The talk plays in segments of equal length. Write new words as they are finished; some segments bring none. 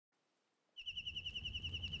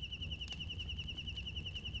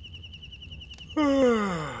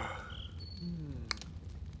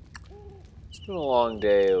It's been a long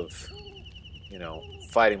day of,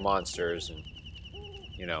 fighting monsters and,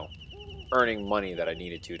 earning money that I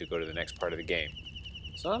needed to go to the next part of the game.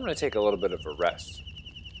 So I'm going to take a little bit of a rest.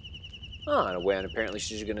 And apparently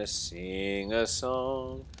she's going to sing a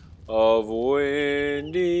song of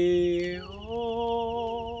Windy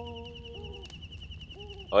Home.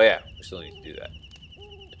 Oh yeah, we still need to do that.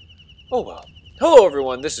 Oh well. Hello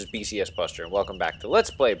everyone, this is BCS Buster, and welcome back to Let's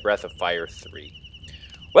Play Breath of Fire 3.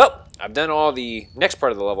 Well, I've done all the next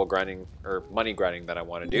part of the level grinding, or money grinding that I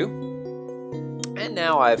want to do. And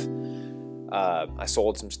now I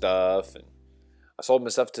sold some stuff, and I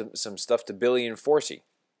sold some stuff to Billy and Forsey.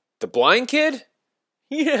 The blind kid?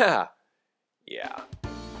 Yeah.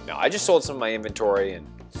 No, I just sold some of my inventory and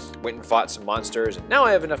went and fought some monsters, and now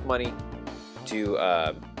I have enough money to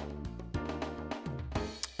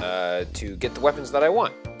get the weapons that I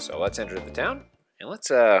want. So let's enter the town, and let's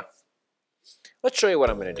show you what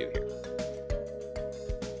I'm going to do here.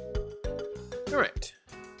 All right.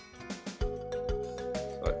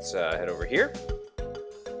 So let's head over here.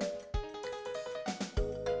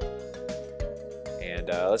 And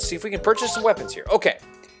let's see if we can purchase some weapons here. Okay.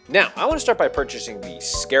 Now, I want to start by purchasing the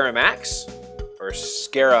Scaramax, or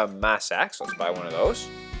Scaramasax. Let's buy one of those.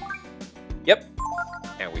 Yep.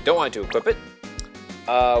 And we don't want to equip it.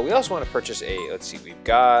 We also want to purchase let's see,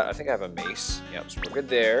 I think I have a mace. Yep, so we're good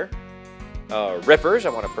there. Rippers, I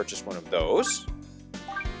want to purchase one of those.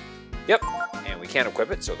 Yep, and we can't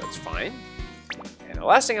equip it, so that's fine. And the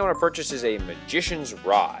last thing I want to purchase is a Magician's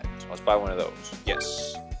Rod. So let's buy one of those.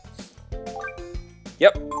 Yes.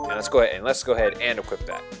 Yep, and let's go ahead and equip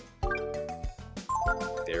that.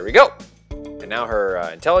 There we go. And now her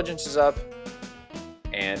intelligence is up,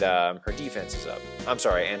 and her defense is up. I'm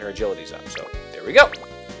sorry, and her agility is up, so there we go.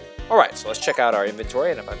 Alright, so let's check out our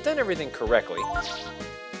inventory, and if I've done everything correctly,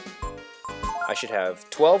 I should have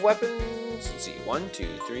 12 weapons. Let's see, 1, 2,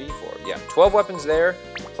 3, 4. Yeah, 12 weapons there,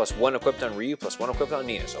 plus 1 equipped on Ryu, plus 1 equipped on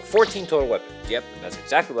Nina. So 14 total weapons. Yep, and that's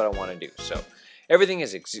exactly what I want to do. So everything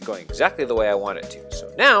is going exactly the way I want it to. So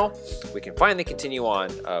now we can finally continue on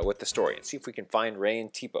with the story and see if we can find Ray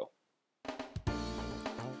and Tipo.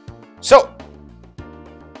 So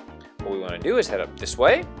what we want to do is head up this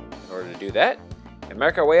way in order to do that, and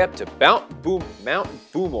mark our way up to Mount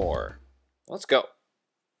Boumore. Let's go.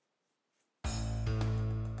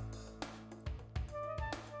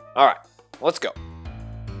 Alright, let's go.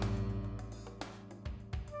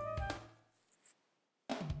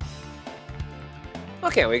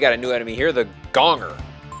 Okay, we got a new enemy here, the Gonger.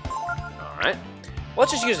 Alright.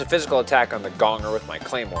 Let's just use a physical attack on the Gonger with my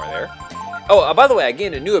Claymore there. Oh, by the way, I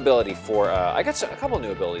gained a new ability for, I got a couple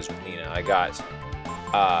new abilities with Nina. I got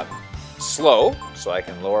Slow, so I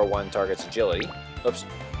can lower one target's agility. Oops.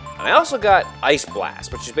 And I also got Ice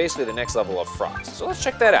Blast, which is basically the next level of Frost. So let's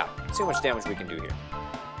check that out. Let's see how much damage we can do here.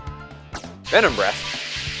 Venom Breath.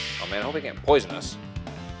 Oh man, I hope he can't poison us.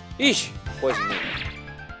 Eesh, poison me.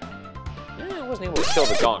 I wasn't able to kill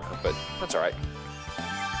the Gonger, but that's alright.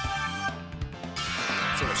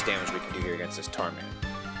 Let's see how much damage we can do here against this Tarman.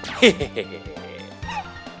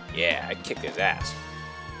 Yeah, I kicked his ass.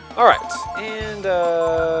 Alright, and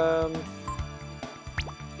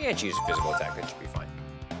yeah, choose a physical attack, that should be fine.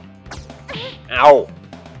 Ow!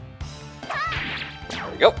 There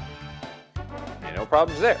we go. And no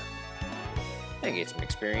problems there. I get some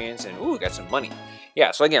experience, and ooh, got some money.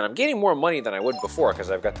 Yeah, so again, I'm getting more money than I would before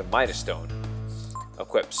because I've got the Midas Stone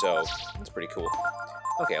equipped, so that's pretty cool.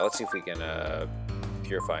 Okay, let's see if we can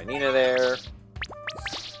purify Nina there.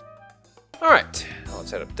 Alright,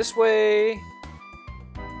 let's head up this way.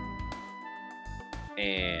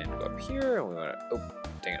 And go up here, and we want to... Oh,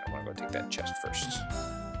 dang it, I want to go take that chest first.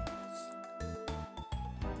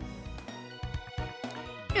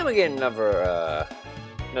 And we get another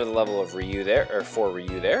level of Ryu there, or 4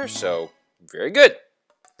 Ryu there, so very good.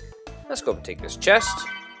 Let's go up and take this chest.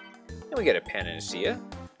 And we get a Panacea.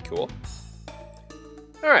 Cool.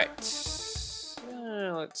 Alright.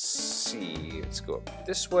 Let's see. Let's go up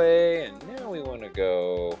this way, and now we want to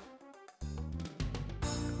go...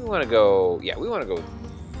 Yeah, we want to go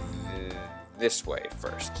this way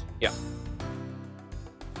first. Yeah.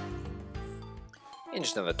 And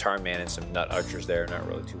just another Tarman and some Nut Archers there. Not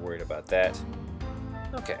really too worried about that.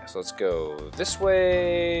 Okay, so let's go this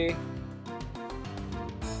way.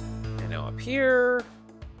 And now up here.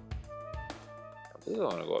 I believe I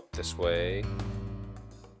want to go up this way.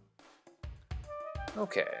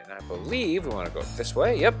 Okay, and I believe we want to go up this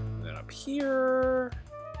way. Yep. And then up here.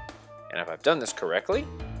 And if I've done this correctly.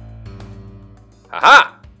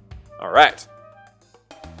 Haha! Alright.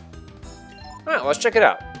 Alright, let's check it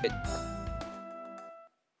out.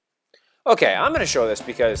 Okay, I'm gonna show this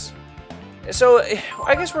because... So,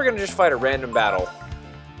 I guess we're gonna just fight a random battle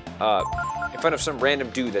in front of some random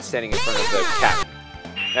dude that's standing in front of the cat.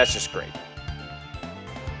 That's just great.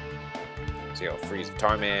 So, you'll freeze the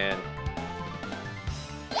Tar Man.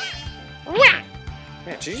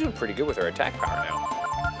 Man, she's doing pretty good with her attack power now.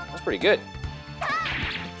 That's pretty good.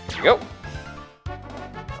 There we go.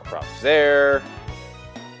 No problems there.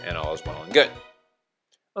 And all is well and good.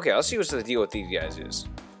 Okay, let's see what the deal with these guys is.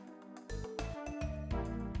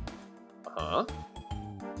 Uh-huh.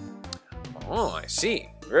 Oh, I see.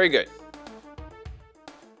 Very good.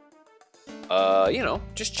 You know,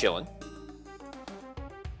 just chilling.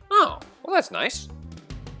 Oh, well, that's nice.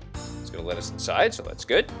 It's gonna let us inside, so that's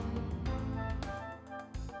good.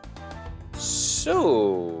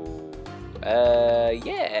 So,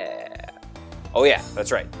 yeah. Oh, yeah,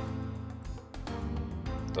 that's right.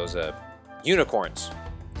 Those, unicorns.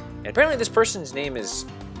 And apparently this person's name is,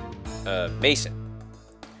 Mason.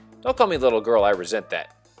 Don't call me little girl, I resent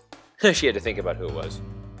that. She had to think about who it was.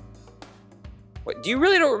 Wait, do you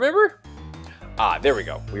really don't remember? Ah, there we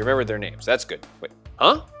go. We remembered their names. That's good. Wait,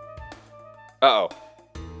 huh? Uh-oh.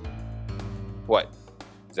 What?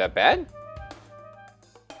 Is that bad?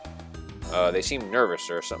 They seem nervous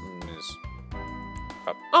or something is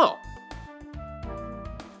up. Oh!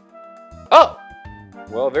 Oh!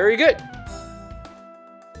 Well, very good.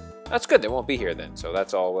 That's good. They won't be here then, so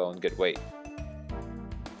that's all well and good. Wait.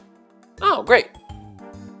 Oh, great.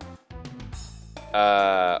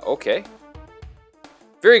 Okay.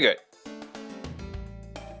 Very good.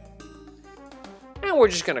 And we're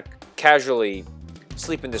just gonna casually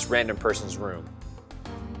sleep in this random person's room.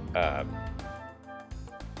 So,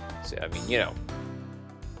 I mean, you know.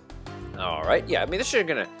 Alright, yeah, I mean, this is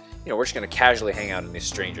gonna, you know, we're just gonna casually hang out in this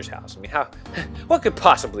stranger's house. I mean, how, what could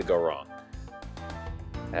possibly go wrong?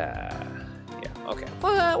 Yeah, okay.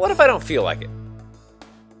 Well, what if I don't feel like it?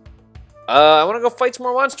 I want to go fight some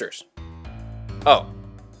more monsters. Oh,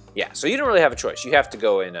 yeah, so you don't really have a choice. You have to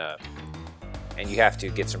go in, and you have to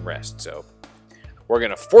get some rest, so we're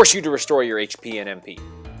going to force you to restore your HP and MP.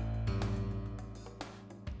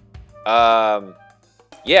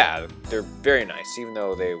 Yeah, they're very nice, even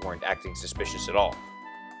though they weren't acting suspicious at all.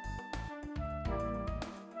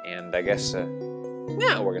 And I guess,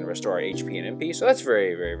 now we're going to restore our HP and MP, so that's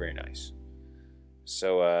very, very, very nice.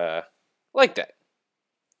 So, like that.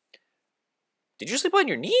 Did you sleep on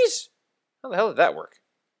your knees? How the hell did that work?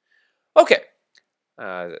 Okay.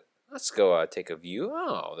 Let's go take a view.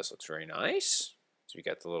 Oh, this looks very nice. So we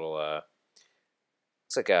got the little,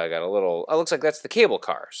 looks like I got a little, oh, looks like that's the cable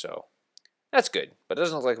car, so that's good. But it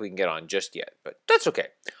doesn't look like we can get on just yet, but that's okay.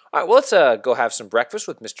 All right, well, let's go have some breakfast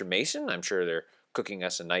with Mr. Mason. I'm sure they're cooking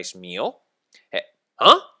us a nice meal. Hey,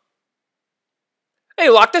 huh? Hey,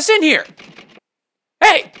 locked us in here.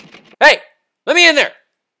 Hey, hey, let me in there.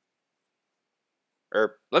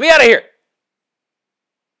 Or, let me out of here.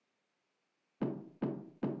 And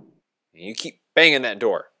you keep banging that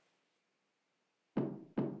door.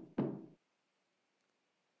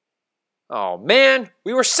 Oh, man,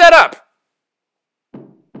 we were set up.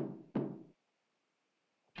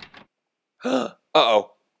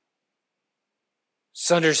 Uh-oh.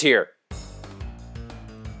 Sunder's here.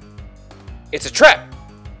 It's a trap.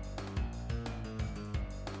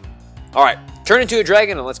 All right, turn into a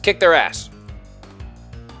dragon and let's kick their ass.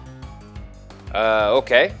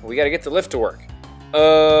 Okay. We gotta get the lift to work.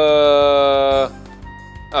 Oh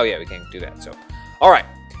yeah, we can't do that, so. Alright.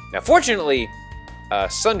 Now, fortunately,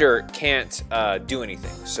 Sunder can't, do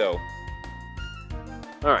anything, so.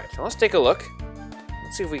 Alright, so let's take a look.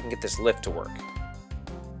 Let's see if we can get this lift to work.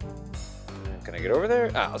 Can I get over there?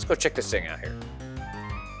 Ah, let's go check this thing out here.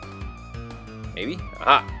 Maybe?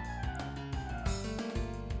 Aha!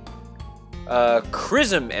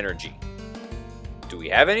 Chrism energy. Do we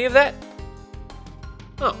have any of that?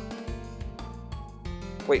 Oh.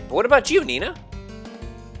 Wait, but what about you, Nina?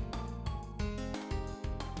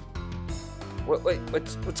 Wait,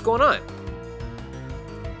 what's going on?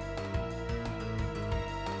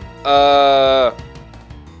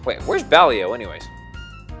 Wait, where's Balio, anyways?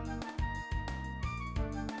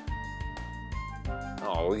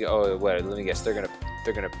 Oh, wait, let me guess. They're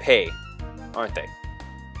gonna pay, aren't they?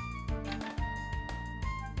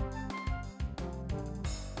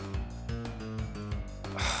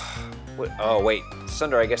 Oh, wait.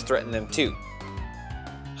 Sunder, I guess, threatened them too.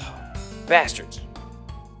 Bastards.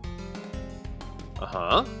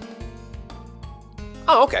 Uh-huh.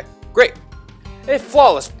 Oh, okay. Great. A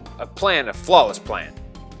flawless plan.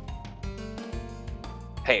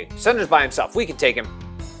 Hey, Sunder's by himself. We can take him.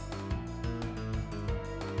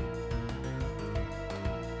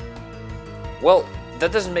 Well,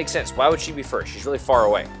 That doesn't make sense. Why would she be first? She's really far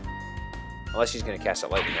away. Unless she's going to cast that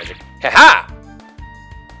lightning magic. Ha-ha!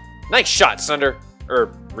 Nice shot, Sunder. Or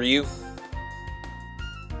Ryu.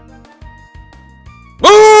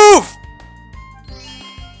 Move!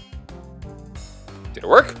 Did it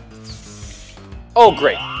work? Oh,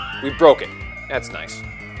 great. We broke it. That's nice.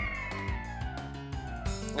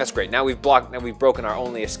 That's great. Now we've broken our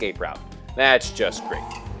only escape route. That's just great.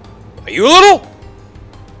 Are you little?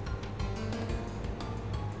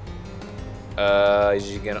 Is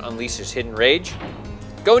he gonna unleash his hidden rage?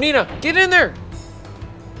 Go, Nina! Get in there!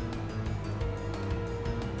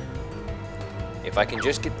 If I can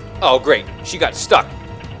just get... Oh, great. She got stuck.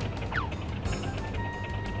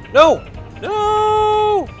 No!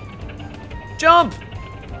 No! Jump!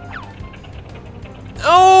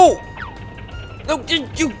 No! No,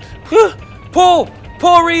 did you... Pull!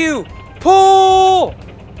 Pull, Ryu! Pull!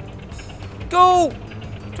 Go!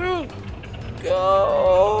 Go!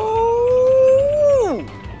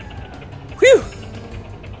 Whew!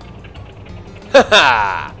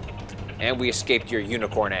 Ha-ha! And we escaped your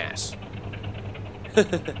unicorn ass.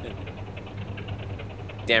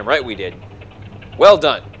 Damn right we did. Well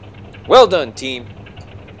done. Well done, team.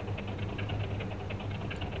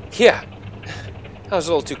 Yeah. That was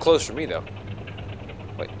a little too close for me, though.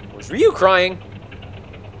 Wait, was Ryu crying?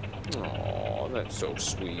 Aw, that's so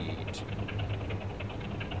sweet.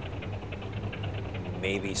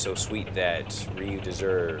 Maybe so sweet that Ryu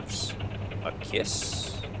deserves a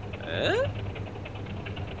kiss? Huh?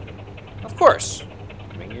 Of course.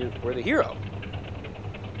 I mean, we're the hero.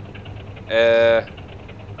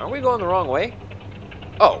 Aren't we going the wrong way?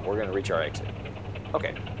 Oh, we're gonna reach our exit.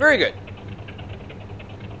 Okay, very good.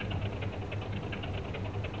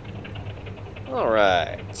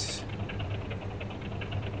 Alright.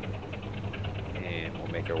 And we'll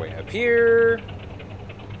make our way up here.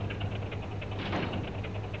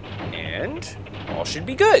 And all should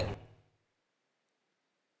be good.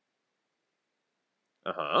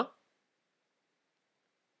 Uh-huh.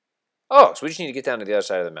 Oh, so we just need to get down to the other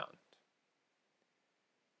side of the mountain.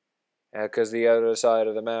 Because the other side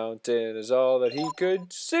of the mountain is all that he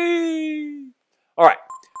could see. All right.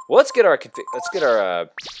 Well, let's get our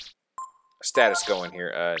status going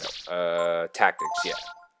here. Tactics. Yeah.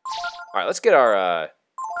 All right. Let's get our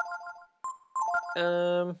we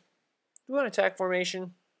want attack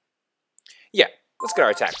formation. Yeah. Let's get our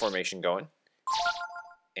attack formation going.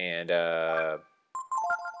 And no,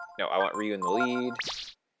 I want Ryu in the lead.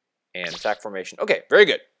 And attack formation. Okay. Very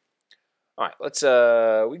good. All right, let's,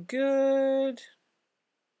 we good?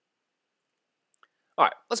 All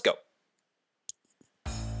right, let's go.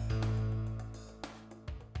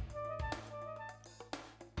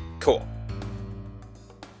 Cool.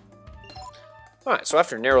 All right, so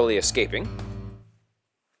after narrowly escaping,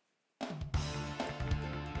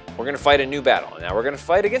 we're going to fight a new battle. Now we're going to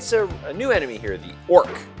fight against a new enemy here, the Orc.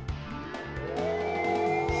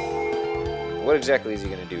 What exactly is he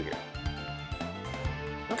going to do here?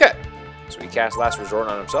 Okay. So he cast Last Resort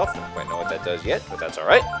on himself. Don't quite know what that does yet, but that's all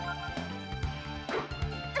right.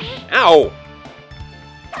 Ow!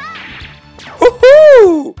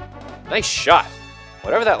 Woohoo! Nice shot.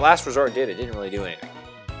 Whatever that Last Resort did, it didn't really do anything.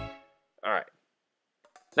 All right.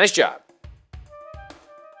 Nice job.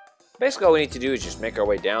 Basically, all we need to do is just make our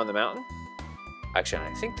way down the mountain. Actually,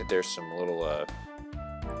 I think that there's some little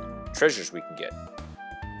treasures we can get.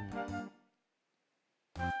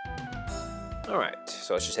 Alright,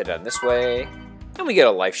 so let's just head down this way. And we get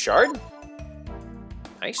a life shard.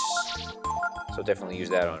 Nice. So definitely use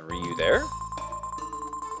that on Ryu there. There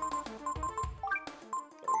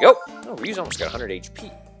we go. Oh, Ryu's almost got 100 HP.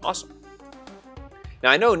 Awesome.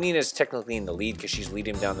 Now, I know Nina's technically in the lead because she's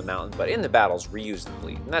leading him down the mountain, but in the battles, Ryu's in the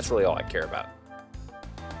lead, and that's really all I care about.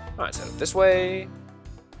 Alright, set up this way.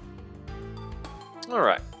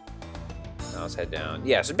 Alright. Now let's head down.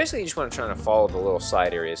 Yeah, so basically you just want to try to follow the little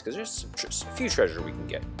side areas because there's a few treasure we can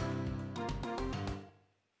get.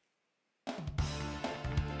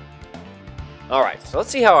 Alright, so let's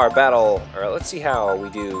see how our battle, or let's see how we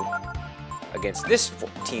do against this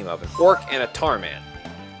team of an Orc and a Tarman.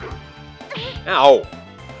 Ow!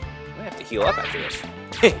 I might have to heal up after this.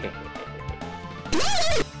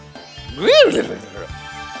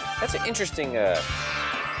 That's an interesting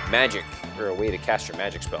magic, or a way to cast your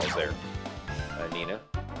magic spells there. Nina.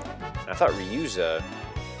 I thought Ryu's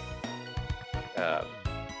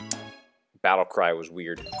battle cry was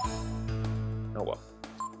weird. Oh well.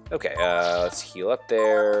 Okay, let's heal up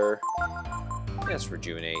there. Let's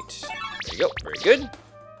rejuvenate. There you go. Very good.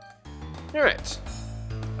 All right.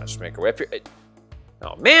 Let's make our way up here.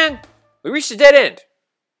 Oh man, we reached a dead end.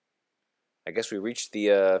 I guess we reached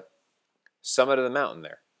the summit of the mountain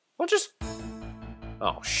there. Well, just...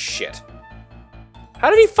 Oh, shit. How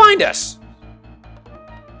did he find us?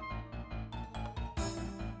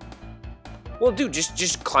 Well, dude,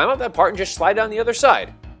 just climb up that part and just slide down the other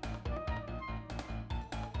side.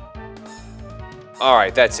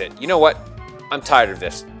 Alright, that's it. You know what? I'm tired of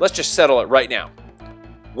this. Let's just settle it right now.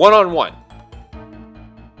 One-on-one.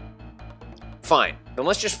 Fine. Then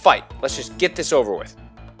let's just fight. Let's just get this over with.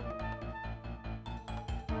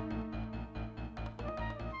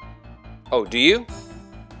 Oh, do you?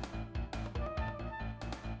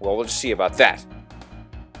 Well, we'll just see about that.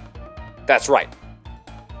 That's right.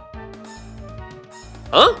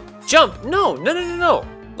 Huh? Jump! No, no, no, no, no.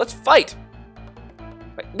 Let's fight.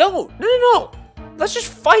 Wait, no, no, no, no. Let's just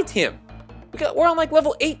fight him. We're on like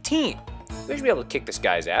level 18. We should be able to kick this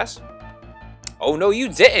guy's ass. Oh, no, you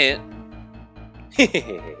didn't.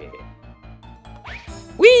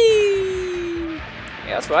 Whee!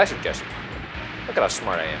 Yeah, that's what I suggested. Look at how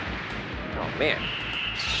smart I am. Oh, man.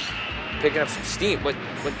 Picking up some steam. What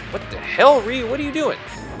the hell, Ryu? What are you doing?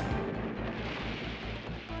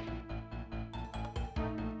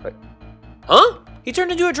 What? Huh? He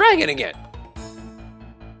turned into a dragon again.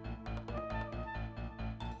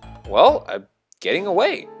 Well, I'm getting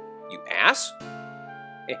away, you ass.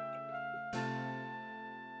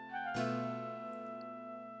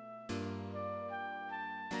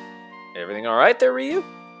 Everything all right there, Ryu?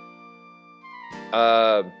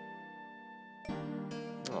 Oh.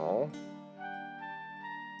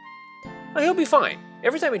 Oh, he'll be fine.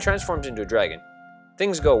 Every time he transforms into a dragon,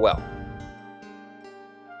 things go well.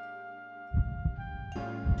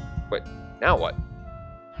 Wait, now what?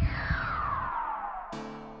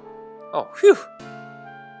 Oh, phew.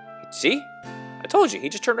 See? I told you, he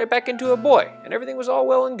just turned right back into a boy, and everything was all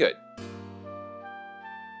well and good.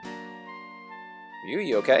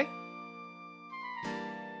 You okay?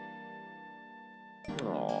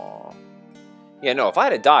 Aww. Yeah, no, if I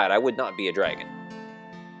had died, I would not be a dragon.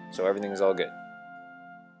 So everything's all good.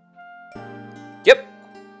 Yep,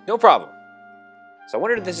 no problem. So I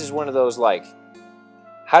wondered if this is one of those, like,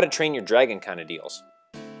 how to train your dragon kind of deals.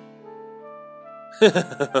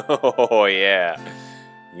 Oh, yeah.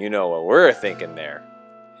 You know what we're thinking there.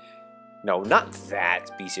 No, not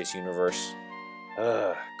that, BCS Universe.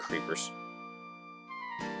 Ugh, creepers.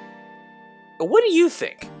 What do you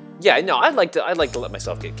think? Yeah, no, I'd like to let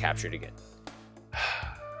myself get captured again.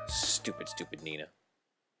 Stupid, stupid Nina.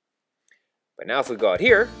 But now if we go out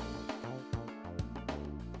here,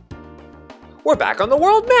 we're back on the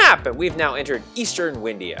world map, and we've now entered Eastern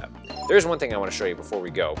Windia. There's one thing I want to show you before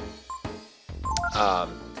we go.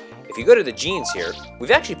 If you go to the genes here,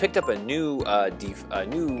 we've actually picked up a new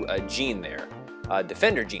gene there,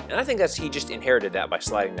 Defender gene, and I think he just inherited that by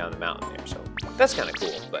sliding down the mountain there. So that's kind of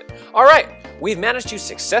cool. But all right, we've managed to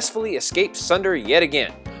successfully escape Sunder yet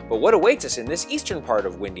again. But what awaits us in this eastern part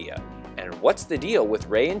of Windia? And what's the deal with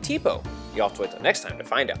Ray and Tipo? You'll have to wait till next time to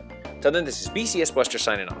find out. Till then, this is BCS Buster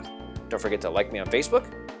signing off. Don't forget to like me on Facebook,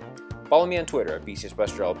 follow me on Twitter at BCS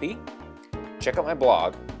Buster LP, check out my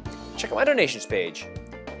blog, check out my donations page,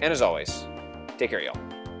 and as always, take care, y'all.